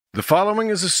The following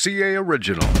is a CA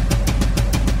original.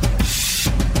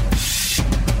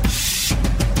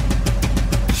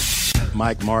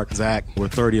 Mike, Mark, Zach, we're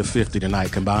 30 of 50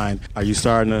 tonight combined. Are you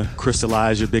starting to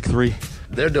crystallize your big three?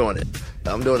 They're doing it.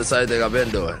 I'm doing the same thing I've been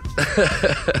doing.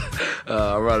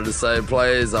 I'm running the same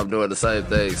plays. I'm doing the same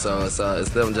thing. So it's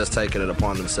them just taking it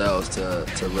upon themselves to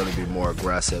really be more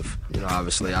aggressive. You know,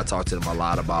 obviously I talk to them a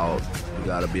lot about you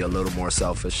got to be a little more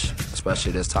selfish,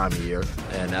 especially this time of year.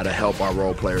 And that'll help our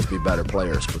role players be better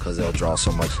players because they'll draw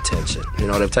so much attention. You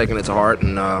know, they've taken it to heart,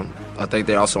 and I think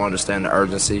they also understand the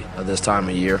urgency of this time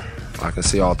of year. I can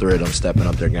see all three of them stepping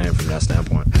up their game from that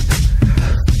standpoint.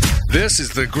 This is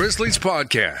the Grizzlies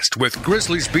Podcast with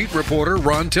Grizzlies beat reporter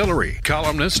Ron Tillery,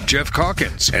 columnist Jeff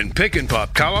Calkins, and Pick and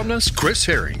Pop columnist Chris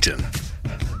Harrington.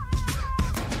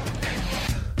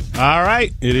 All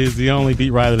right. It is the only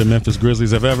beat writer the Memphis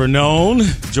Grizzlies have ever known,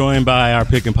 joined by our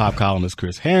Pick and Pop columnist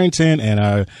Chris Harrington and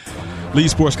our lead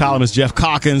sports columnist Jeff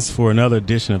Calkins for another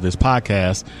edition of this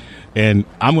podcast. And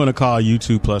I'm going to call you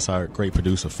two plus our great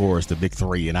producer Forrest the big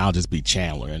three, and I'll just be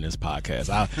Chandler in this podcast.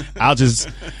 I'll just,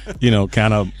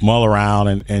 kind of mull around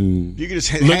and you can just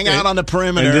hang out on the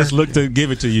perimeter and just look to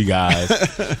give it to you guys.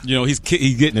 He's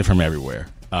getting it from everywhere,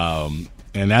 and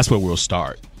that's where we'll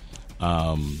start.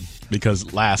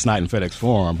 Because last night in FedEx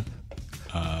Forum,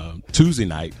 Tuesday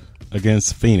night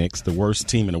against Phoenix, the worst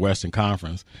team in the Western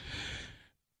Conference,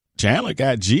 Chandler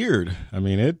got jeered. I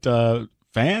mean,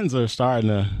 fans are starting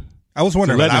to. I was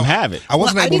wondering. Let him have it. I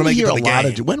wasn't able to make it to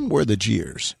the game. When were the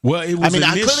jeers? Well, it was.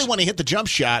 Clearly when he hit the jump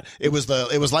shot, it was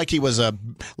like he was a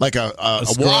walk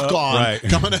on right.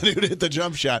 coming in to hit the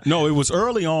jump shot. No, it was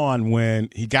early on when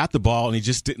he got the ball and he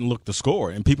just didn't look to score,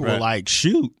 and people were like,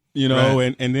 "Shoot!"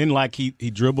 Right. and then like he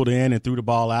dribbled in and threw the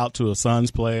ball out to a Suns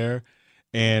player,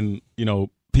 and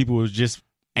people were just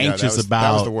anxious about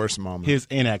that was the worst moment. His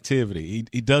inactivity.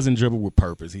 He doesn't dribble with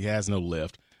purpose. He has no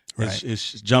lift. Right.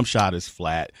 His jump shot is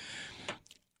flat.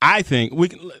 I think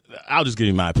I'll just give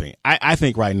you my opinion. I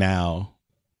think right now,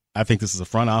 I think this is a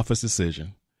front office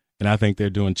decision, and I think they're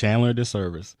doing Chandler a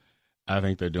disservice. I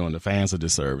think they're doing the fans a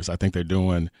disservice. I think they're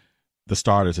doing the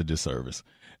starters a disservice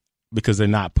because they're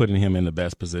not putting him in the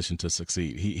best position to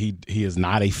succeed. He is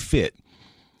not a fit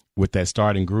with that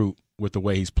starting group with the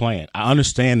way he's playing. I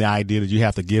understand the idea that you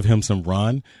have to give him some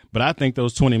run, but I think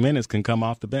those 20 minutes can come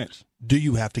off the bench. Do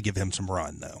you have to give him some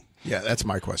run, though? Yeah, that's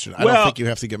my question. I don't think you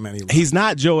have to give him any run. He's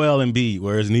not Joel Embiid,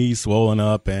 where his knees swollen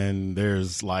up and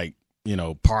there's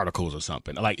particles or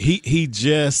something. Like he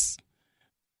just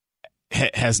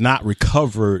has not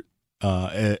recovered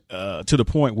to the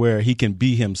point where he can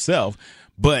be himself.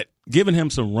 But giving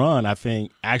him some run, I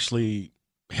think, actually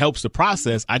helps the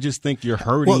process. I just think you're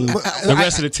hurting the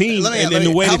rest of the team in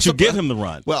the way that you give him the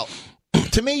run. Well,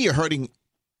 to me, you're hurting.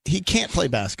 He can't play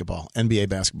basketball, NBA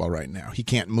basketball right now. He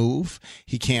can't move.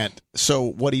 He can't. So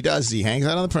what he does is he hangs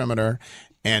out on the perimeter,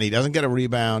 and he doesn't get a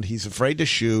rebound. He's afraid to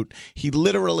shoot. He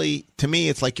literally, to me,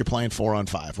 it's like you're playing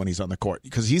 4-on-5 when he's on the court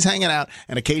because he's hanging out,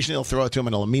 and occasionally he'll throw it to him,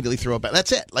 and he'll immediately throw it back.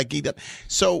 That's it.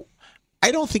 So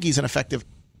I don't think he's an effective.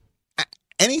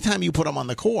 Anytime you put him on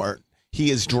the court, he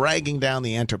is dragging down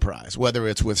the enterprise, whether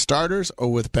it's with starters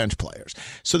or with bench players.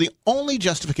 So the only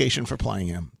justification for playing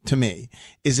him, to me,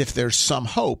 is if there's some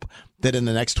hope that in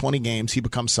the next 20 games he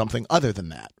becomes something other than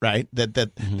that, right?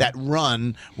 That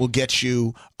run will get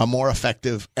you a more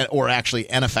effective, or actually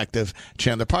an effective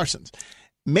Chandler Parsons.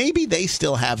 Maybe they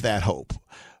still have that hope.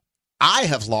 I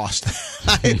have lost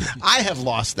I have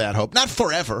lost that hope. Not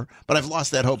forever, but I've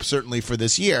lost that hope certainly for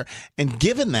this year. And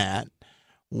given that,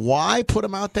 why put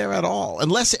him out there at all?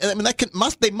 Unless,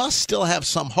 they must still have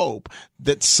some hope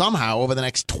that somehow over the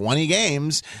next 20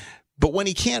 games. But when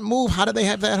he can't move, how do they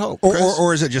have that hope?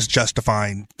 Or is it just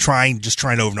justifying, trying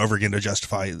over and over again to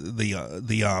justify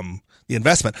the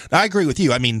investment? Now, I agree with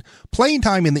you. I mean, playing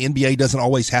time in the NBA doesn't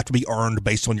always have to be earned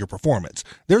based on your performance.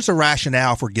 There's a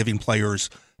rationale for giving players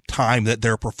time that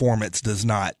their performance does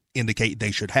not indicate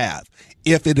they should have,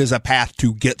 if it is a path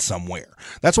to get somewhere.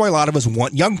 That's why a lot of us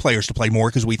want young players to play more,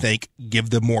 because we think give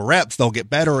them more reps, they'll get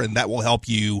better, and that will help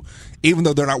you, even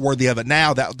though they're not worthy of it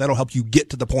now, that'll help you get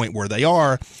to the point where they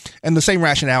are. And the same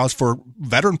rationale is for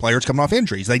veteran players coming off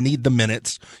injuries. They need the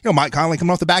minutes. Mike Conley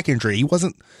coming off the back injury,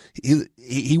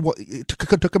 it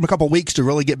took him a couple of weeks to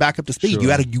really get back up to speed.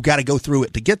 Sure. You got to go through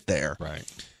it to get there. Right.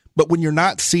 But when you're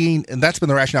not seeing, and that's been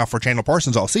the rationale for Chandler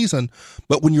Parsons all season,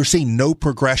 but when you're seeing no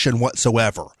progression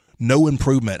whatsoever, no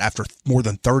improvement after more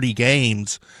than 30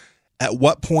 games, at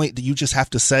what point do you just have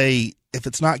to say, if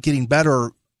it's not getting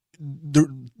better, the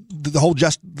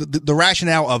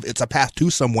rationale of it's a path to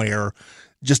somewhere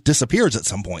just disappears at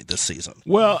some point this season.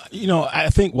 Well, I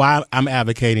think why I'm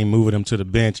advocating moving him to the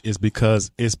bench is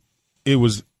because it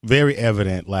was very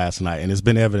evident last night, and it's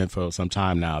been evident for some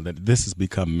time now, that this has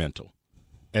become mental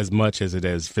as much as it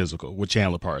is physical with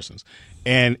Chandler Parsons.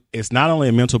 And it's not only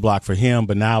a mental block for him,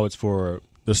 but now it's for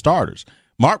the starters.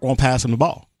 Mark won't pass him the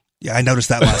ball. Yeah, I noticed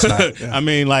that last night.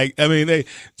 Yeah.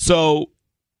 So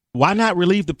why not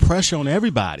relieve the pressure on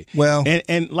everybody? Well,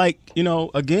 and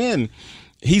again,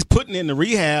 he's putting in the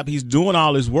rehab. He's doing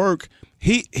all his work.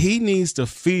 He needs to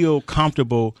feel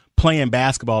comfortable playing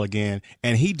basketball again,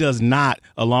 and he does not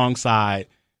alongside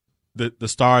the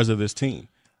stars of this team.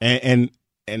 And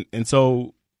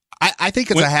so I think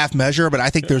it's a half measure, but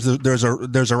I think there's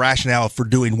a rationale for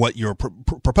doing what you're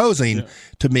proposing. Yeah.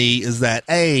 To me, is that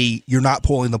you're not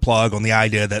pulling the plug on the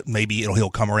idea that maybe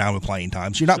he'll come around with playing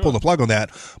time. So you're not pulling the plug on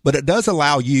that, but it does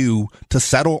allow you to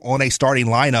settle on a starting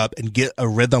lineup and get a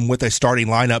rhythm with a starting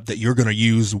lineup that you're going to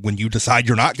use when you decide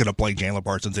you're not going to play Chandler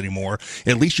Parsons anymore.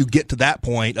 At least you get to that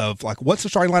point of like, what's the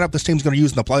starting lineup this team's going to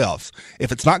use in the playoffs?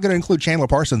 If it's not going to include Chandler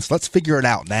Parsons, let's figure it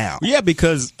out now. Yeah,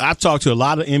 because I've talked to a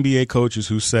lot of NBA coaches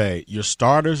who say your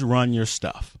starters run your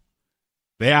stuff.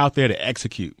 They're out there to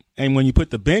execute. And when you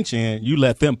put the bench in, you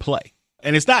let them play.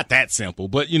 And it's not that simple,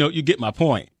 but, you get my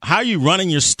point. How are you running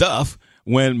your stuff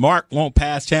when Mark won't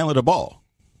pass Chandler the ball?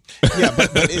 Yeah,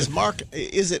 but is Mark –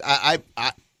 is it –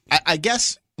 I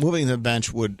guess moving to the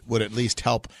bench would at least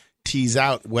help tease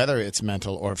out whether it's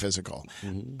mental or physical.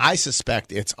 Mm-hmm. I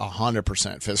suspect it's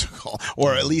 100% physical,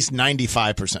 or at least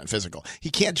 95% physical.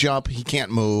 He can't jump, he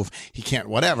can't move, he can't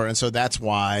whatever, and so that's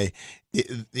why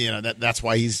that's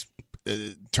why he's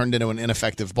turned into an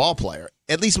ineffective ball player.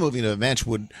 At least moving to the bench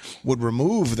would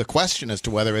remove the question as to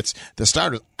whether it's the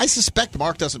starters. I suspect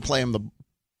Mark doesn't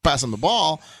pass him the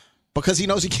ball because he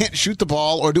knows he can't shoot the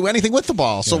ball or do anything with the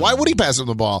ball. So why would he pass him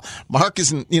the ball? Mark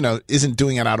isn't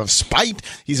doing it out of spite.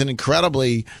 He's an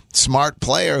incredibly smart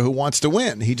player who wants to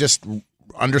win. He just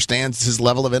understands his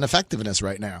level of ineffectiveness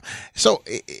right now. So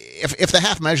if the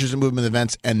half measures to move him in the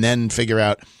bench and then figure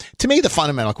out, to me, the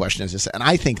fundamental question is this, and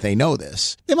I think they know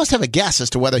this, they must have a guess as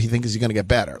to whether he thinks he's going to get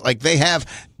better. Like they have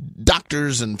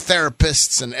doctors and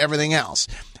therapists and everything else.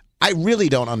 I really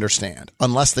don't understand,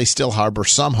 unless they still harbor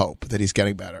some hope that he's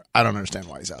getting better. I don't understand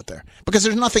why he's out there. Because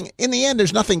there's nothing, in the end,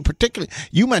 there's nothing particularly.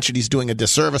 You mentioned he's doing a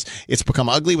disservice. It's become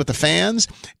ugly with the fans.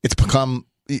 It's become,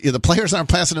 the players aren't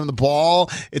passing him the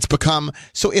ball. It's become,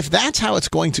 so if that's how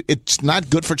it's not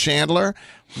good for Chandler,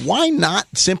 why not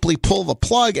simply pull the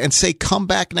plug and say, come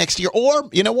back next year? Or,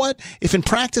 you know what? If in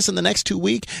practice in the next 2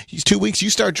 weeks you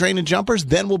start draining jumpers,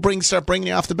 then we'll start bringing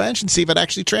you off the bench and see if it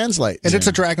actually translates. And it's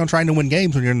a drag on trying to win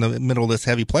games when you're in the middle of this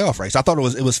heavy playoff race. I thought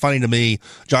it was funny to me,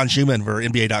 John Schumann for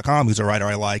NBA.com, who's a writer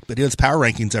I like, but he does power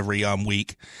rankings every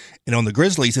week. And on the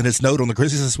Grizzlies, in his note on the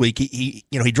Grizzlies this week, he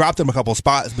dropped them a couple of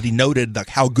spots, but he noted like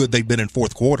how good they've been in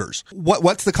fourth quarters.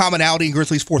 What's the commonality in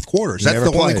Grizzlies' fourth quarters? That's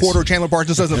the only quarter Chandler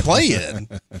Parsons doesn't play in.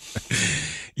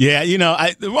 Yeah,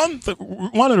 one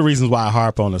of the reasons why I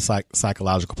harp on the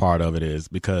psychological part of it is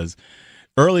because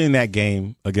early in that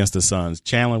game against the Suns,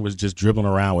 Chandler was just dribbling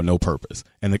around with no purpose,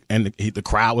 and the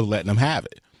crowd was letting him have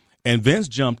it. And Vince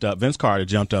Carter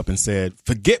jumped up and said,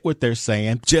 "Forget what they're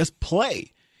saying, just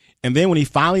play." And then when he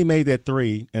finally made that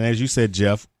three, and as you said,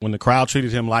 Jeff, when the crowd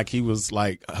treated him like he was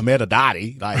like Ahmed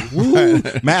Haddadi, like woo,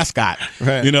 mascot,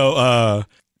 right.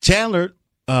 Chandler,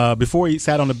 before he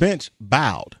sat on the bench,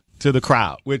 bowed to the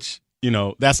crowd, which,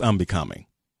 that's unbecoming.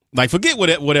 Like, forget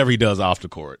whatever he does off the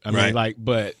court. I mean, right.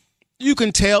 But you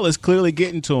can tell it's clearly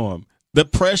getting to him. The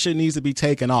pressure needs to be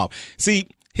taken off. See,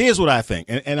 here's what I think,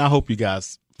 and I hope you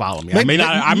guys follow me. I may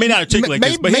not articulate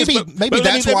this, but maybe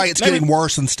that's why it's getting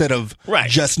worse instead of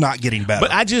just not getting better.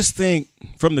 But I just think,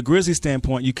 from the Grizzlies'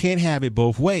 standpoint, you can't have it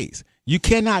both ways. You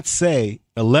cannot say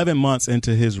 11 months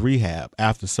into his rehab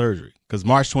after surgery, because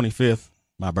March 25th,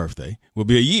 my birthday, will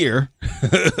be a year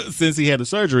since he had the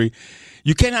surgery.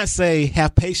 You cannot say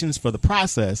have patience for the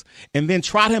process and then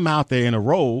trot him out there in a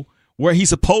role where he's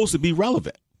supposed to be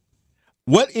relevant.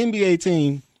 What NBA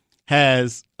team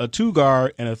has a two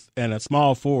guard and a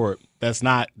small forward that's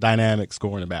not dynamic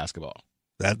scoring the basketball?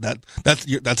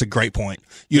 That's a great point.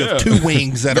 You have two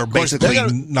wings that are basically they're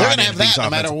gonna have that no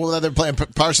matter whether they're playing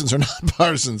Parsons or not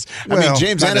Parsons.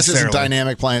 James Ennis isn't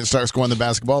dynamic start scoring the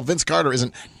basketball. Vince Carter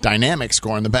isn't dynamic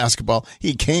scoring the basketball.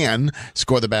 He can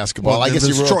score the basketball. Well, I guess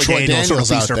you wrote Troy Daniels sort of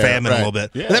feast out or there, famine a little bit.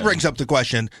 Yeah. That brings up the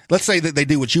question. Let's say that they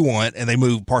do what you want and they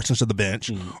move Parsons to the bench,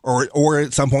 or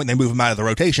at some point they move him out of the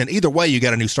rotation. Either way, you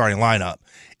got a new starting lineup.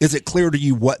 Is it clear to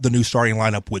you what the new starting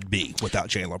lineup would be without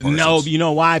Chandler Parsons? No, you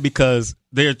know why? Because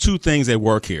there are two things at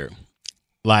work here.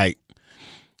 Like,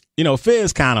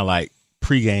 Fizz kind of like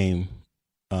pregame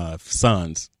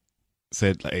sons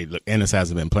said, hey, look, Ennis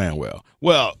hasn't been playing well.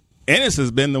 Well, Ennis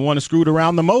has been the one who screwed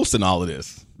around the most in all of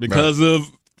this because of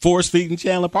force-feeding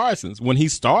Chandler Parsons. When he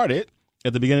started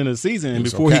at the beginning of the season and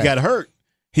before he got hurt,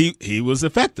 he was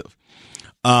effective.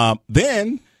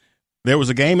 Then there was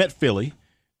a game at Philly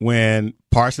when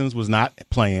Parsons was not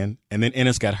playing, and then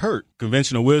Ennis got hurt.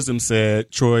 Conventional wisdom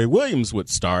said Troy Williams would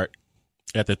start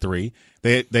at the 3.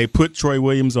 They put Troy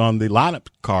Williams on the lineup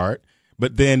card,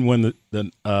 but then when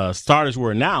the starters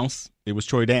were announced, it was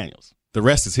Troy Daniels. The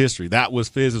rest is history. That was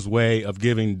Fizz's way of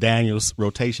giving Daniels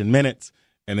rotation minutes,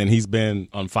 and then he's been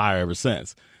on fire ever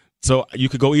since. So you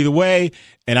could go either way,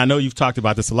 and I know you've talked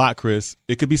about this a lot, Chris.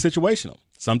 It could be situational.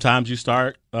 Sometimes you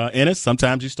start Ennis,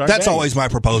 sometimes you start That's Daniels. always my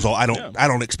proposal. I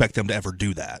don't expect them to ever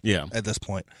do that at this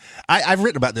point. I've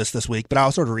written about this week, but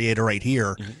I'll sort of reiterate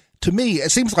here. Mm-hmm. To me,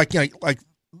 it seems like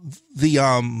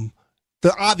the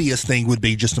obvious thing would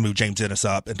be just to move James Ennis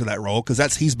up into that role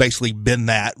because he's basically been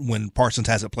that when Parsons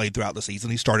hasn't played throughout the season.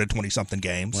 He started 20-something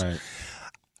games. Right.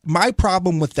 My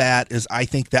problem with that is I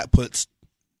think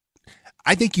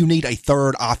you need a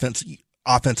third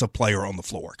offensive player on the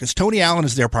floor because Tony Allen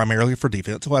is there primarily for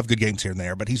defense. He'll have good games here and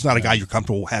there, but he's not a guy you're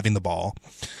comfortable having the ball.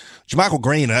 JaMychal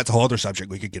Green, and that's a whole other subject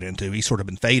we could get into. He's sort of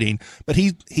been fading, but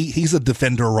he's a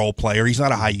defender role player. He's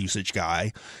not a high usage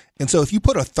guy. And so if you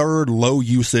put a third low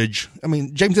usage, I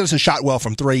mean, James Ennis has shot well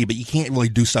from 3, but you can't really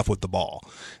do stuff with the ball.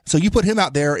 So you put him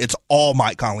out there, it's all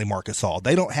Mike Conley, Marc Gasol.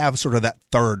 They don't have sort of that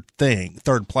third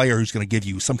player who's going to give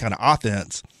you some kind of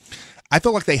offense. I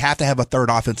feel like they have to have a third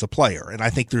offensive player, and I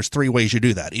think there's 3 ways you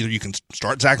do that. Either you can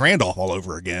start Zach Randolph all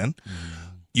over again.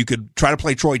 You could try to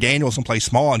play Troy Daniels and play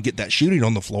small and get that shooting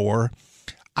on the floor.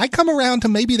 I come around to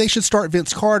maybe they should start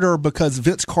Vince Carter because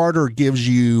Vince Carter gives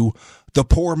you the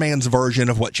poor man's version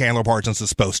of what Chandler Parsons is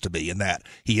supposed to be in that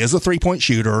he is a 3-point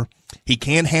shooter. He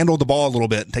can handle the ball a little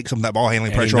bit and take some of that ball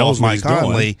handling pressure off Mike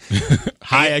Conley.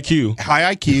 High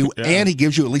IQ. And he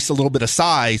gives you at least a little bit of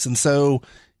size. And so,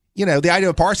 you know, the idea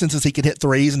of Parsons is he can hit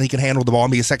threes and he can handle the ball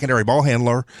and be a secondary ball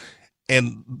handler.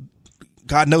 And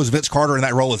God knows Vince Carter in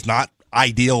that role is not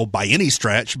ideal by any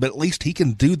stretch, but at least he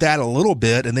can do that a little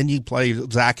bit, and then you play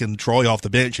Zach and Troy off the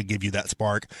bench and give you that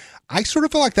spark. I sort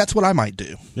of feel like that's what I might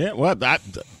do. Yeah, well, that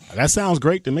sounds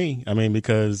great to me. I mean,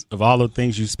 because of all the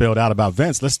things you spelled out about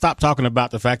Vince, let's stop talking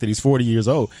about the fact that he's 40 years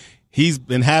old. He's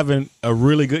been having a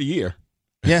really good year.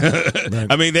 Yeah.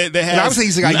 I mean, they have. And obviously,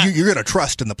 he's a guy you're going to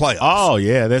trust in the playoffs. Oh,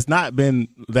 yeah. There's not been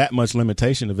that much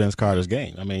limitation to Vince Carter's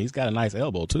game. I mean, he's got a nice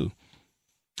elbow, too.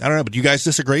 I don't know, but do you guys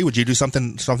disagree? Would you do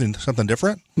something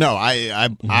different? No,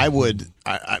 I would.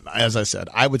 As I said,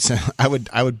 I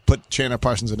would put Chandler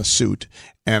Parsons in a suit,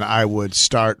 and I would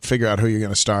figure out who you're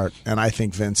going to start. And I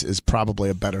think Vince is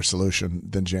probably a better solution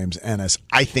than James Ennis.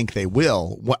 I think they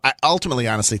will. I ultimately,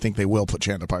 honestly, think they will put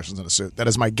Chandler Parsons in a suit. That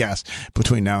is my guess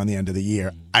between now and the end of the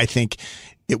year. I think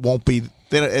it won't be.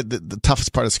 The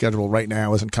toughest part of the schedule right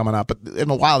now isn't coming up, but in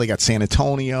a while they got San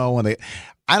Antonio, and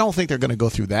I don't think they're going to go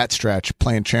through that stretch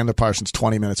playing Chandler Parsons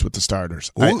 20 minutes with the starters.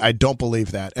 I don't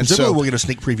believe that. And so we'll get a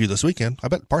sneak preview this weekend. I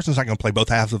bet Parsons not going to play both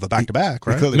halves of a back-to-back,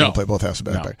 right? He clearly won't play both halves of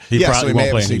a back-to-back. He probably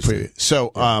won't play a sneak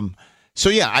preview. So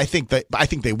yeah, I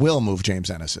think they will move James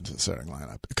Ennis into the starting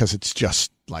lineup because it's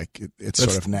just like it's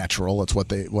sort of natural. It's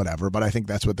whatever. But I think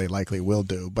that's what they likely will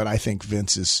do. But I think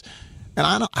Vince is.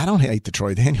 And I don't hate the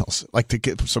Troy Daniels. Like to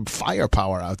get some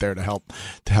firepower out there to help.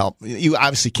 You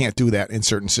obviously can't do that in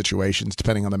certain situations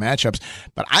depending on the matchups.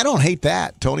 But I don't hate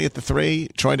that. Tony at the 3,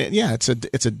 Troy. Yeah, it's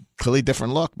a clearly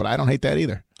different look. But I don't hate that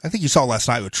either. I think you saw last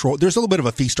night with Troy. There's a little bit of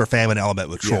a feast or famine element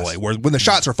with Troy, where when the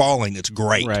shots are falling, it's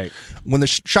great. Right. When the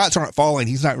shots aren't falling,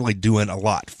 he's not really doing a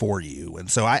lot for you. And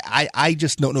so I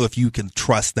just don't know if you can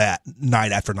trust that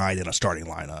night after night in a starting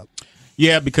lineup.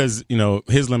 Yeah, because, you know,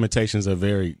 his limitations are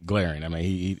very glaring. I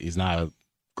mean, he's not a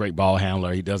great ball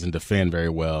handler. He doesn't defend very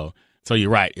well. So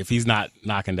you're right. If he's not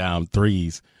knocking down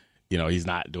threes, you know, he's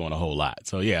not doing a whole lot.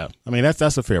 So, yeah, I mean,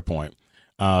 that's a fair point.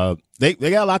 They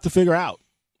got a lot to figure out.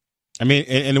 I mean,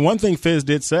 and the one thing Fizz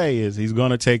did say is he's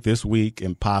going to take this week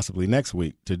and possibly next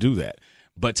week to do that.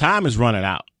 But time is running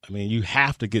out. I mean, you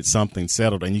have to get something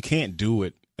settled, and you can't do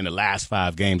it in the last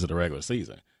 5 games of the regular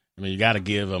season. I mean, you got to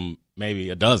give them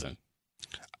maybe a dozen.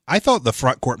 I thought the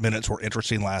front court minutes were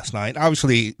interesting last night.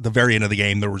 Obviously, the very end of the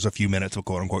game, there was a few minutes of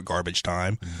quote-unquote garbage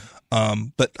time.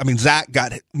 But, I mean,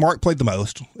 Mark played the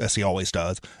most, as he always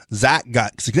does. Zach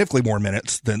got significantly more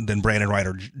minutes than Brandon Wright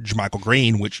or JaMychal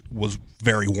Green, which was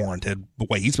very warranted the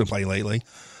way he's been playing lately.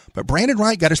 But Brandon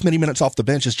Wright got as many minutes off the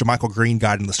bench as JaMychal Green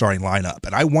got in the starting lineup,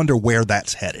 and I wonder where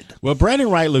that's headed. Well, Brandon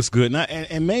Wright looks good,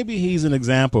 and maybe he's an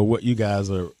example of what you guys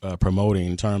are promoting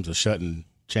in terms of shutting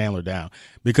Chandler down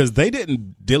because they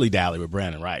didn't dilly-dally with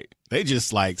Brandon Wright. They just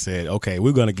said, okay,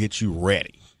 we're going to get you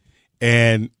ready.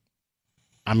 And,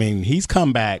 I mean, he's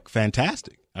come back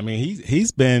fantastic. I mean,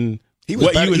 he's been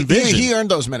what you envisioned. He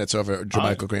earned those minutes over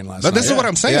Jermichael Green last night. This is what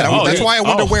I'm saying. That's why I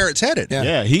wonder where it's headed.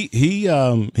 Yeah,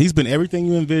 he's been everything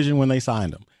you envisioned when they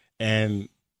signed him. And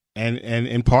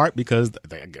in part because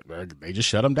they just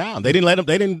shut him down. They didn't let him.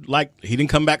 He didn't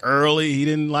come back early. He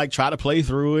didn't try to play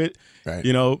through it. Right.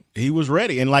 He was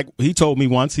ready. And he told me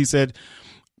once, he said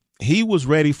he was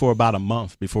ready for about a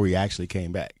month before he actually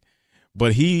came back.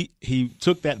 But he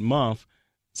took that month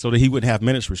so that he wouldn't have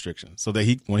minutes restrictions, so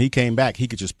that when he came back, he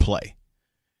could just play.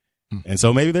 And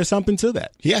so maybe there's something to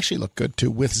that. He actually looked good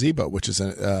too with Zebo, which is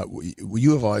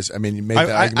you have always. I mean, you made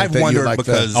the argument I've that wondered you like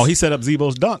because he set up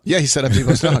Zebo's dunk. Yeah, he set up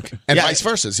Zebo's dunk, and vice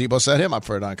versa. Zebo set him up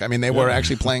for a dunk. I mean, they were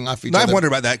actually playing off each other. I've wondered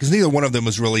about that because neither one of them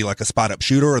was really like a spot up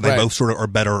shooter, and they both sort of are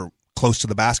better close to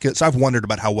the basket. So I've wondered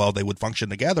about how well they would function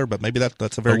together, but maybe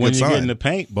that's a very good sign. When you get in the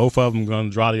paint, both of them going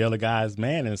to draw the other guy's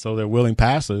man, and so they're willing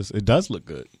passers. It does look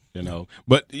good,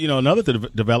 But another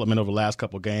development over the last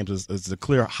couple of games is the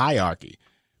clear hierarchy.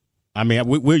 I mean,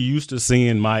 we're used to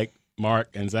seeing Mike, Mark,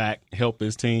 and Zach help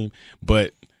his team,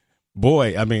 but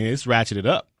boy, I mean, it's ratcheted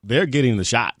up. They're getting the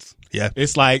shots. Yeah,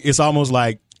 it's almost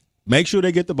like make sure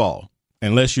they get the ball,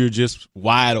 unless you're just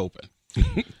wide open.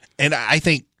 And I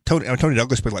think Tony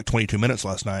Douglas played 22 minutes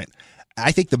last night.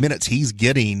 I think the minutes he's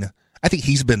getting, I think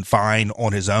he's been fine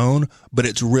on his own, but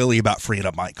it's really about freeing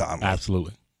up Mike Conley.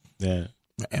 Absolutely, yeah.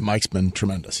 And Mike's been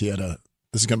tremendous.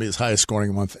 This is going to be his highest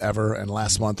scoring month ever, and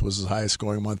last month was his highest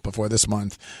scoring month before this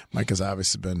month. Mike has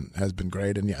obviously been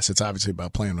great, and yes, it's obviously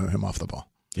about playing him off the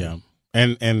ball. Yeah,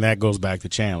 and that goes back to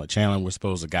Chandler. Chandler was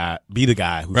supposed to be the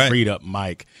guy who freed up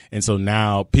Mike, and so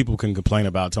now people can complain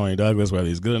about Tony Douglas, whether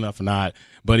he's good enough or not,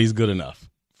 but he's good enough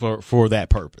for that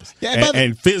purpose. Yeah,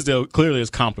 and Fizdale clearly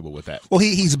is comfortable with that. Well,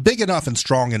 he's big enough and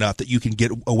strong enough that you can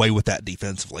get away with that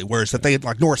defensively. Whereas if they had,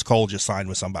 Norris Cole just signed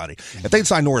with somebody. If they'd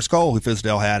signed Norris Cole, who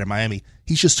Fizdale had in Miami,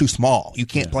 he's just too small. You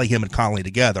can't play him and Conley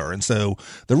together. And so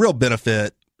the real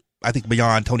benefit, I think,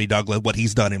 beyond Tony Douglas, what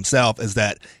he's done himself, is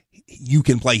that you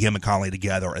can play him and Conley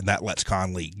together, and that lets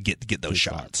Conley get those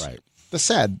shots. Right. The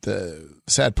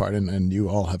sad part, and you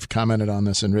all have commented on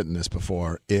this and written this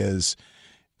before, is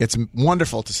it's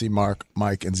wonderful to see Mark,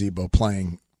 Mike, and Zebo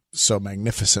playing so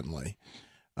magnificently.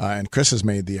 And Chris has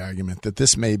made the argument that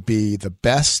this may be the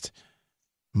best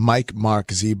Mike, Mark,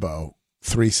 Zebo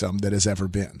threesome that has ever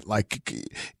been.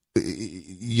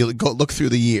 You go look through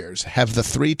the years, have the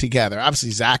three together.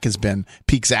 Obviously,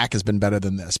 peak Zach has been better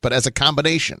than this, but as a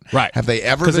combination, right? Have they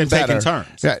ever been better?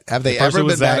 Turns. Yeah, have they ever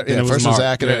been better? Yeah, first was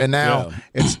Zach, and now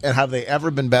and have they ever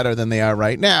been better than they are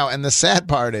right now? And the sad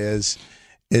part is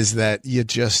that you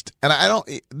just, and I don't.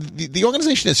 The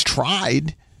organization has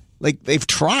tried, they've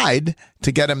tried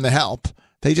to get him the help.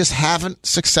 They just haven't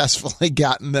successfully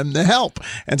gotten them the help.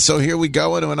 And so here we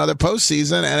go into another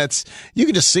postseason, and you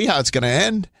can just see how it's going to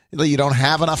end. You don't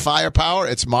have enough firepower.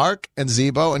 It's Mark and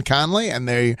Zebo and Conley, and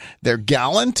they're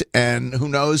gallant, and who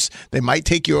knows, they might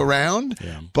take you around,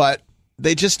 but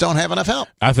they just don't have enough help.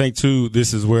 I think, too,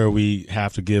 this is where we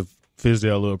have to give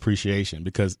Fizdale a little appreciation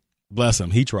because, bless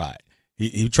him, he tried.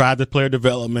 He tried the player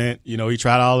development, he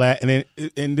tried all that.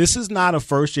 And this is not a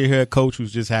first-year head coach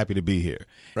who's just happy to be here.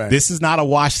 Right. This is not a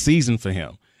wash season for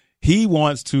him. He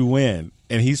wants to win,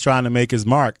 and he's trying to make his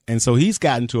mark. And so he's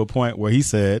gotten to a point where he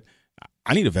said,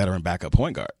 I need a veteran backup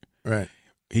point guard. Right.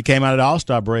 He came out of the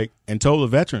All-Star break and told the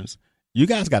veterans, you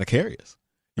guys got to carry us.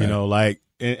 Right.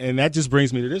 And that just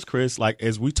brings me to this, Chris,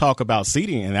 as we talk about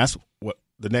seeding, and that's what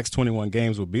the next 21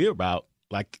 games will be about,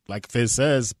 like Fizz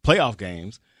says, playoff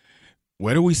games.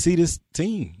 Where do we see this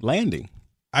team landing?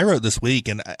 I wrote this week,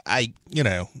 and I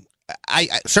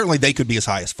certainly they could be as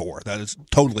high as 4. That is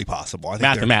totally possible. I think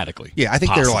mathematically. I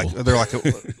think possible. they're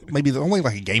maybe only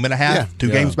a game and a half, 2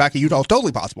 games back at Utah. It's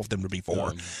totally possible for them to be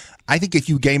 4. I think if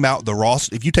you game out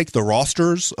if you take the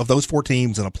rosters of those 4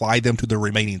 teams and apply them to the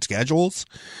remaining schedules,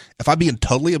 if I'm being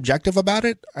totally objective about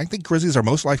it, I think Grizzlies are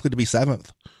most likely to be 7th.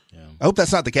 Yeah. I hope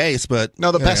that's not the case, but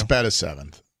no, the best bet is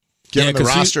 7th. Given the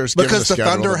rosters, because the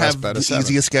schedule, Thunder have the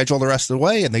easiest schedule the rest of the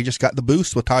way, and they just got the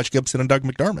boost with Taj Gibson and Doug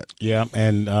McDermott. Yeah,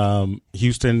 and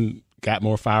Houston got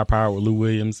more firepower with Lou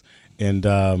Williams, and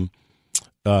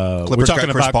we're Clippers talking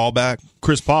got Chris about Paul back.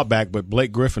 Chris Paul back, but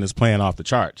Blake Griffin is playing off the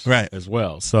charts as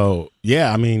well. So,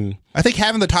 yeah, I mean, I think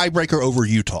having the tiebreaker over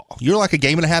Utah, you're like a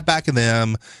game and a half back in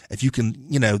them. If you can,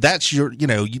 that's your,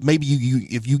 maybe you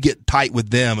if you get tight with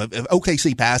them, if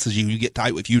OKC passes you get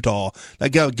tight with Utah,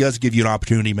 that does give you an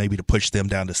opportunity maybe to push them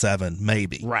down to 7,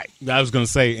 maybe. Right. I was going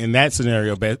to say, in that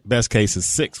scenario, best case is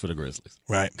 6 for the Grizzlies.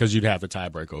 Right. Because you'd have the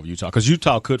tiebreaker over Utah. Because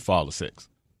Utah could fall to 6.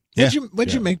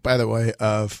 What'd you make, by the way,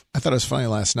 of, I thought it was funny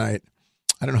last night.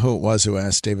 I don't know who it was who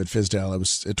asked David Fizdale. It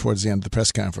was towards the end of the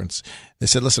press conference. They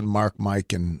said, listen, Mark,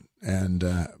 Mike, and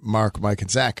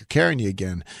Zach are carrying you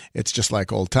again. It's just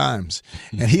like old times.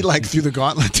 And he threw the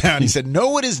gauntlet down. He said,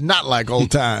 no, it is not like old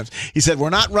times. He said,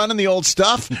 we're not running the old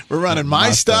stuff. We're running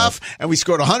my stuff. And we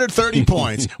scored 130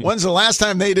 points. When's the last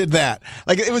time they did that?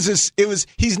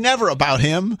 He's never about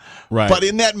him. Right. But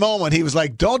in that moment, he was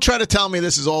like, don't try to tell me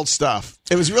this is old stuff.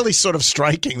 It was really sort of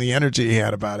striking, the energy he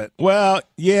had about it. Well,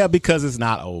 yeah, because it's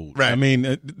not old. Right. I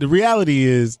mean, the reality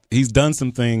is he's done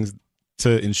some things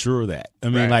to ensure that. I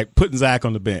mean, like putting Zach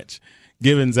on the bench,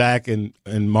 giving Zach and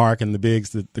Mark and the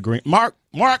bigs the green. Mark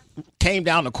came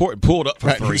down the court and pulled up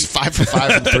for 3. He was 5 for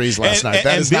 5 from threes last night.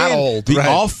 That is not old. The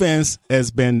offense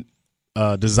has been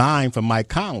designed for Mike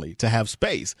Conley to have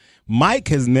space. Mike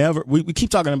has never. We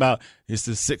keep talking about it's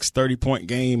the 6 30-point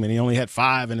game and he only had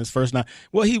 5 in his first 9.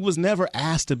 Well, he was never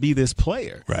asked to be this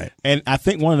player. Right. And I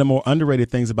think one of the more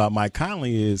underrated things about Mike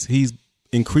Conley is he's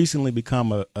increasingly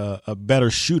become a better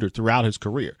shooter throughout his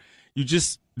career. You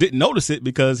just didn't notice it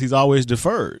because he's always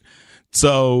deferred.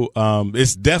 So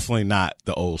it's definitely not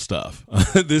the old stuff.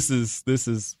 This is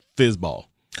fizzball.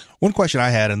 One question I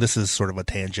had, and this is sort of a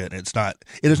tangent, it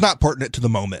is not pertinent to the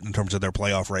moment in terms of their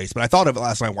playoff race, but I thought of it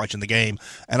last night watching the game,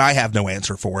 and I have no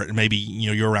answer for it. And maybe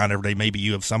you're around every day, maybe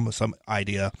you have some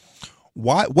idea.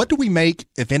 What do we make,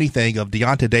 if anything, of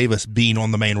Deonte Davis being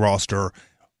on the main roster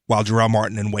while Jarrell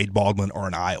Martin and Wade Baldwin are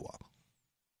in Iowa?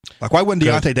 Like, why wouldn't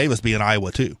Deonte Davis be in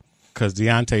Iowa too? Because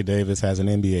Deonte Davis has an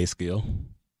NBA skill,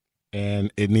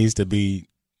 and it needs to be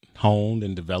honed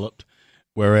and developed,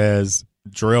 whereas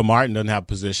Jarrell Martin doesn't have a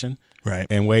position. Right.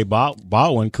 And Wade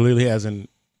Baldwin clearly hasn't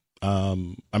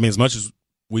as much as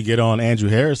we get on Andrew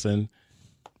Harrison,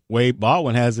 Wade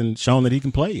Baldwin hasn't shown that he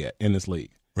can play yet in this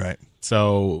league. Right.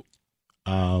 So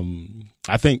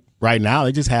I think right now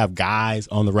they just have guys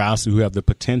on the roster who have the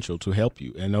potential to help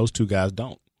you, and those 2 guys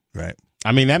don't. Right.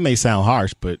 I mean, that may sound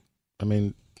harsh, but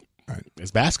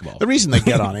it's basketball. The reason they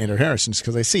get on Andrew Harrison is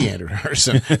because they see Andrew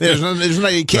Harrison. There's no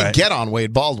you can't get on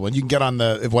Wade Baldwin. You can get on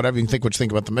whatever you think, what you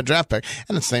think about the mid-draft pick,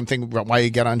 and it's the same thing about why you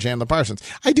get on Chandler Parsons.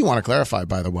 I do want to clarify,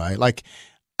 by the way,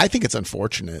 I think it's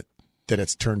unfortunate that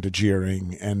it's turned to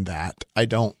jeering and that. I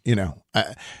don't,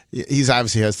 he's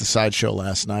obviously has the sideshow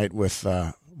last night with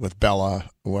Bella,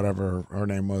 whatever her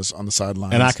name was, on the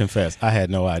sidelines. And I confess, I had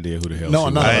no idea who the hell she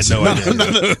was. I had no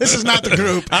idea. This is not the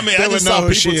group. I mean, I just saw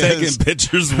people taking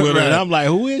pictures with her, and I'm like,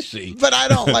 who is she? But I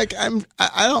don't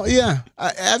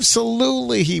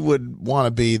absolutely he would want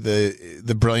to be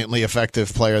the brilliantly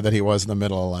effective player that he was in the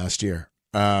middle of last year.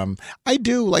 I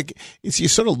do, you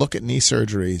sort of look at knee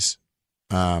surgeries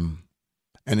and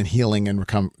in healing and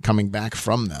coming back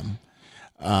from them.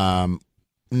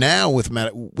 Now with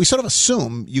we sort of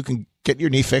assume you can get your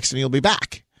knee fixed and you'll be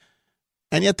back.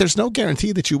 And yet there's no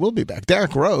guarantee that you will be back.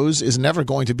 Derrick Rose is never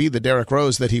going to be the Derrick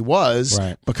Rose that he was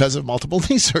because of multiple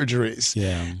knee surgeries.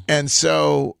 Yeah. And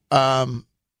so,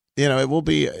 it will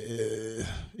be,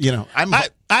 I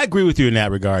agree with you in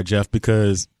that regard, Jeff,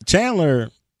 because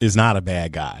Chandler is not a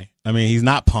bad guy. I mean, he's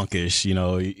not punkish,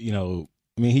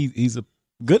 he's a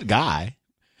good guy.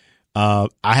 I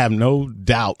have no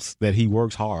doubts that he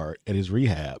works hard at his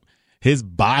rehab. His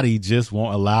body just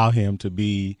won't allow him to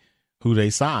be who they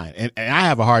sign. And I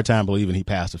have a hard time believing he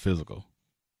passed a physical.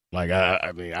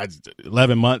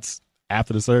 11 months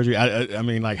after the surgery,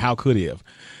 how could he have?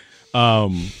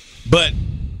 But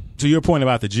to your point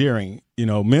about the jeering,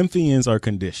 Memphians are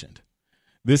conditioned.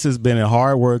 This has been a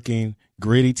hardworking,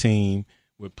 gritty team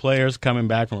with players coming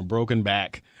back from a broken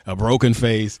back, a broken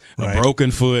face, a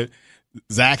broken foot.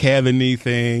 Zach had the knee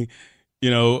thing,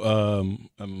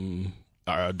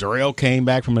 Darrell came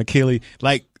back from Achilles.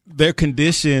 They're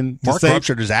conditioned. Mark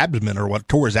ruptured his abdomen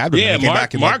tore his abdomen. Yeah,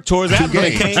 Mark tore his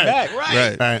abdomen and came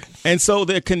back. Right. And so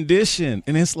they're conditioned.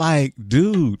 And it's like,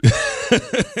 dude,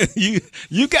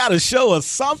 you got to show us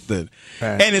something.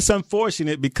 Right. And it's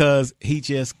unfortunate because he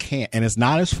just can't. And it's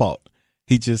not his fault.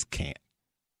 He just can't.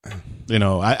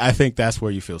 I think that's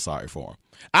where you feel sorry for him.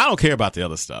 I don't care about the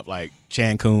other stuff like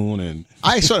Cancun and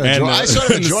I sort of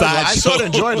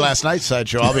enjoyed last night's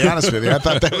sideshow. I'll be honest with you. I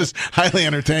thought that was highly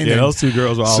entertaining. Yeah, those 2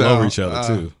 girls were all over each other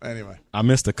too. Anyway, I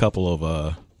missed a couple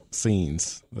of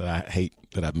scenes that I hate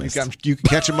that I've missed. You can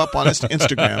catch them up on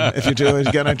Instagram if you do.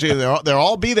 They'll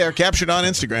all be there, captured on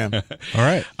Instagram. All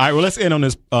right. Well, let's end on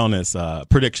this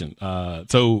prediction.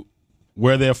 So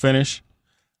where they'll finish?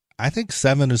 I think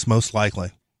 7 is most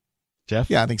likely. Jeff?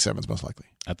 Yeah, I think 7's most likely.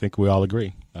 I think we all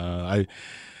agree.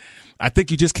 I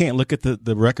think you just can't look at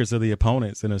the records of the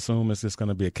opponents and assume it's just going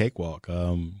to be a cakewalk.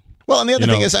 Well, and the other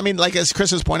thing is, I mean, like as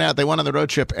Chris has pointed out, they went on the road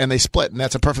trip and they split, and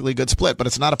that's a perfectly good split. But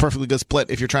it's not a perfectly good split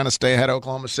if you're trying to stay ahead of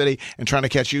Oklahoma City and trying to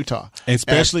catch Utah,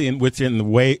 especially in which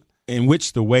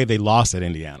the way they lost at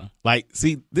Indiana. Like,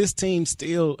 see, this team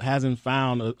still hasn't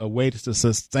found a way to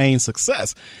sustain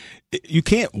success. You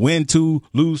can't win 2,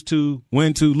 lose 2,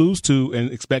 win 2, lose 2,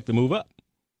 and expect to move up.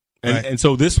 And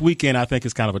so this weekend, I think,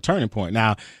 is kind of a turning point.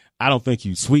 Now, I don't think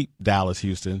you sweep Dallas,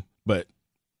 Houston, but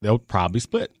they'll probably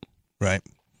split. Right.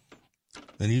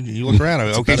 Then you look around.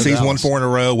 OKC's won 4 in a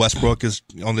row. Westbrook is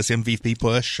on this MVP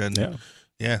push. And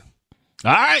yeah.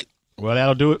 All right. Well,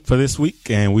 that'll do it for this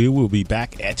week, and we will be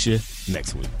back at you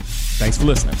next week. Thanks for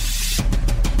listening.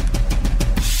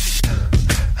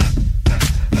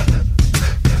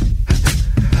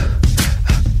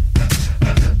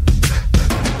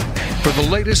 For the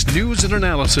latest news and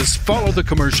analysis, follow The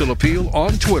Commercial Appeal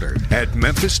on Twitter at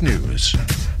Memphis News.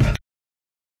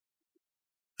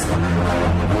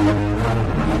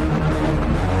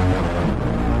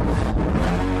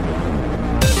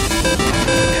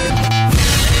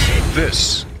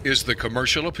 This is The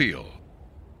Commercial Appeal.